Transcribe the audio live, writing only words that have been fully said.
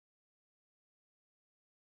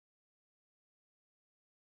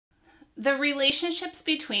The relationships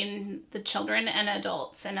between the children and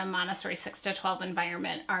adults in a Montessori 6 to 12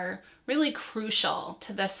 environment are really crucial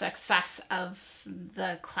to the success of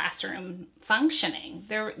the classroom functioning.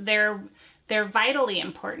 They're vitally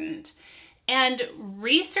important. And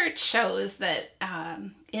research shows that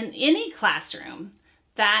in any classroom,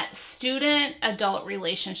 that student-adult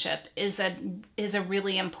relationship is a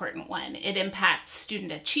really important one. It impacts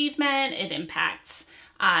student achievement. It impacts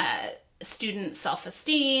student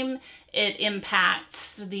self-esteem. It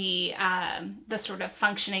impacts the sort of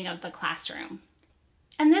functioning of the classroom.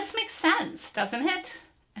 And this makes sense, doesn't it?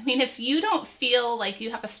 I mean, if you don't feel like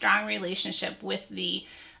you have a strong relationship with the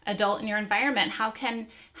adult in your environment, how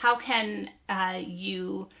can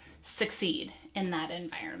you succeed in that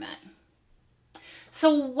environment?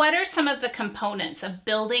 So what are some of the components of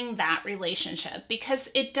building that relationship? Because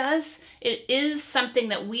it is something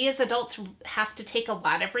that we as adults have to take a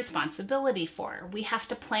lot of responsibility for. We have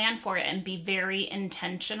to plan for it and be very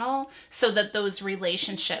intentional so that those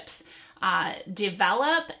relationships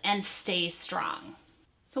develop and stay strong.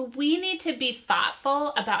 So we need to be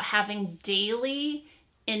thoughtful about having daily,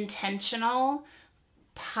 intentional,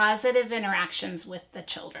 positive interactions with the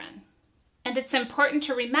children. And it's important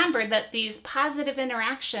to remember that these positive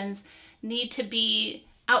interactions need to be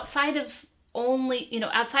outside of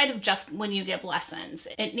just when you give lessons.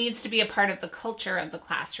 It needs to be a part of the culture of the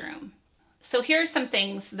classroom. So here are some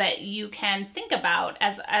things that you can think about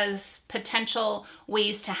as potential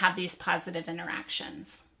ways to have these positive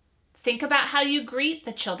interactions. Think about how you greet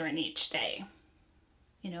the children each day.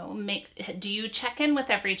 Do you check in with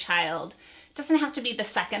every child? It doesn't have to be the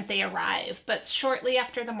second they arrive, but shortly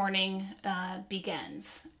after the morning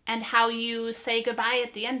begins, and how you say goodbye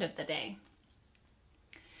at the end of the day.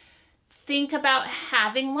 Think about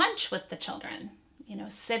having lunch with the children,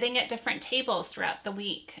 sitting at different tables throughout the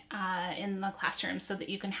week in the classroom so that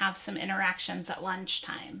you can have some interactions at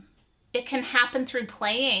lunchtime. It can happen through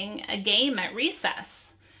playing a game at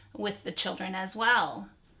recess with the children as well.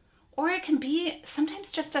 Or it can be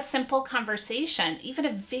sometimes just a simple conversation, even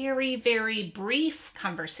a very, very brief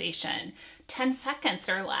conversation, 10 seconds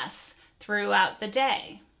or less throughout the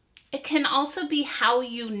day. It can also be how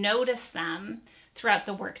you notice them throughout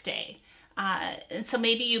the workday. So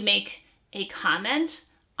maybe you make a comment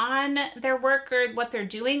on their work or what they're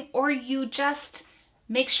doing, or you just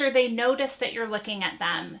make sure they notice that you're looking at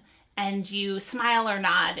them and you smile or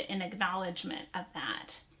nod in acknowledgement of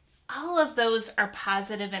that. All of those are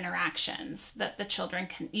positive interactions that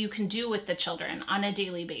you can do with the children on a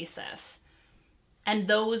daily basis. And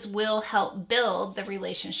those will help build the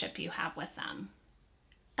relationship you have with them.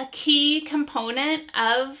 A key component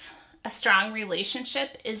of a strong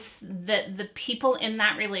relationship is that the people in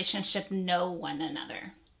that relationship know one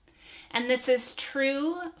another. And this is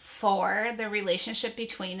true for the relationship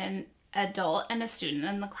between an adult and a student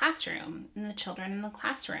in the classroom, and the children in the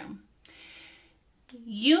classroom.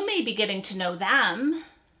 You may be getting to know them,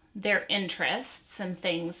 their interests and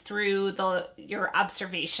things through your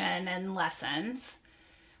observation and lessons,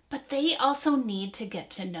 but they also need to get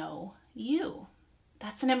to know you.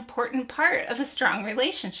 That's an important part of a strong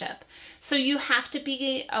relationship. So you have to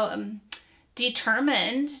be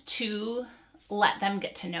determined to let them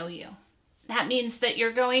get to know you. That means that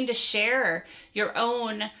you're going to share your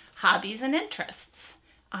own hobbies and interests.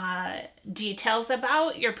 Details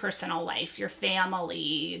about your personal life, your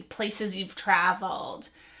family, places you've traveled,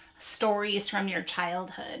 stories from your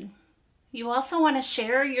childhood. You also want to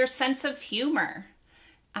share your sense of humor,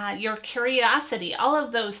 your curiosity, all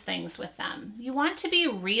of those things with them. You want to be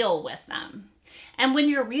real with them. And when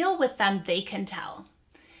you're real with them, they can tell.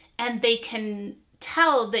 And they can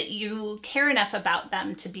tell that you care enough about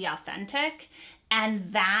them to be authentic,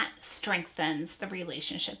 and that strengthens the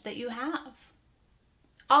relationship that you have.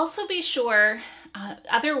 Also be sure,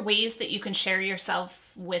 other ways that you can share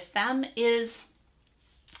yourself with them is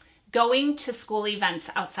going to school events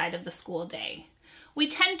outside of the school day. We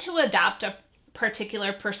tend to adopt a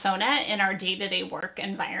particular persona in our day-to-day work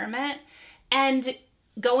environment, and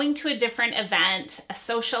going to a different event, a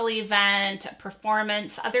social event, a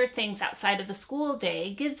performance, other things outside of the school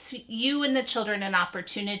day gives you and the children an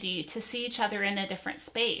opportunity to see each other in a different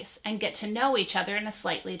space and get to know each other in a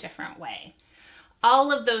slightly different way.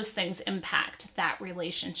 All of those things impact that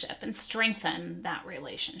relationship and strengthen that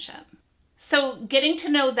relationship. So getting to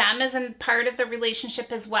know them is a part of the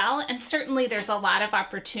relationship as well. And certainly there's a lot of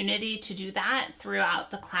opportunity to do that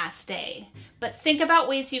throughout the class day. But think about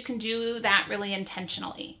ways you can do that really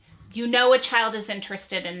intentionally. You know a child is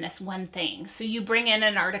interested in this one thing, so you bring in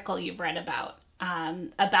an article you've read about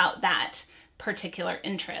that particular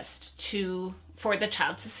interest for the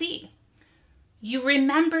child to see. You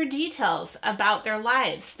remember details about their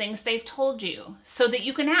lives, things they've told you, so that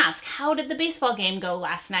you can ask, how did the baseball game go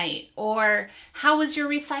last night? Or how was your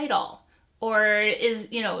recital? Or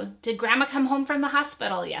did grandma come home from the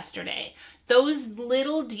hospital yesterday? Those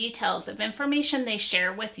little details of information they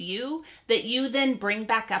share with you that you then bring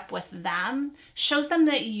back up with them shows them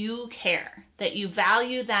that you care, that you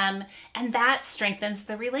value them, and that strengthens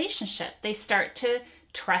the relationship. They start to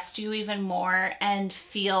trust you even more and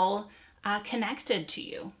feel connected to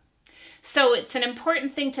you. So it's an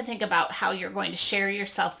important thing to think about how you're going to share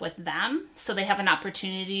yourself with them so they have an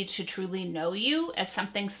opportunity to truly know you as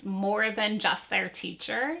something more than just their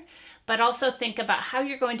teacher, but also think about how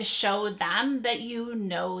you're going to show them that you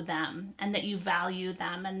know them and that you value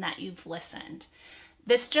them and that you've listened.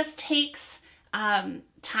 This just takes time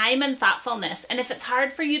and thoughtfulness. And if it's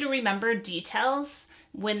hard for you to remember details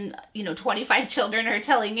when 25 children are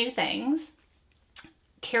telling you things,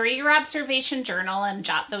 carry your observation journal and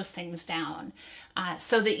jot those things down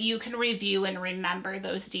so that you can review and remember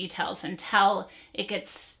those details until it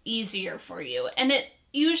gets easier for you. And it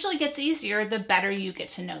usually gets easier the better you get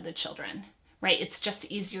to know the children, right? It's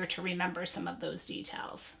just easier to remember some of those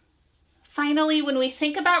details. Finally, when we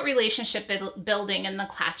think about relationship building in the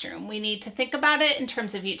classroom, we need to think about it in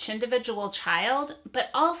terms of each individual child, but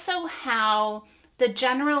also how the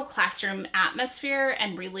general classroom atmosphere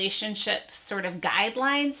and relationship sort of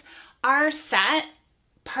guidelines are set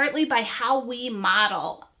partly by how we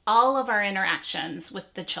model all of our interactions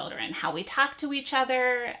with the children, how we talk to each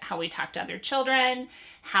other, how we talk to other children,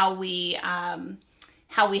 how we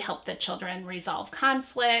help the children resolve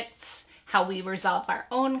conflicts, how we resolve our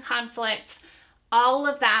own conflicts. All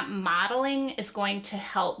of that modeling is going to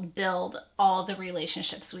help build all the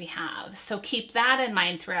relationships we have. So keep that in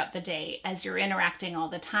mind throughout the day as you're interacting all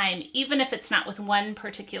the time, even if it's not with one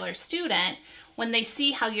particular student. When they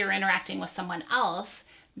see how you're interacting with someone else,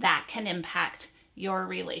 that can impact your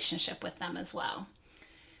relationship with them as well.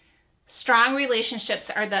 Strong relationships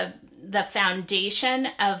are the foundation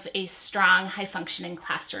of a strong, high-functioning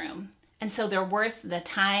classroom. And so they're worth the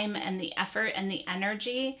time and the effort and the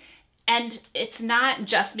energy. And it's not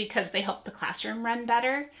just because they help the classroom run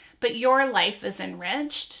better, but your life is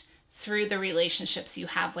enriched through the relationships you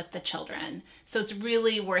have with the children. So it's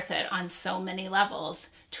really worth it on so many levels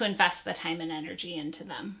to invest the time and energy into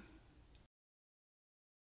them.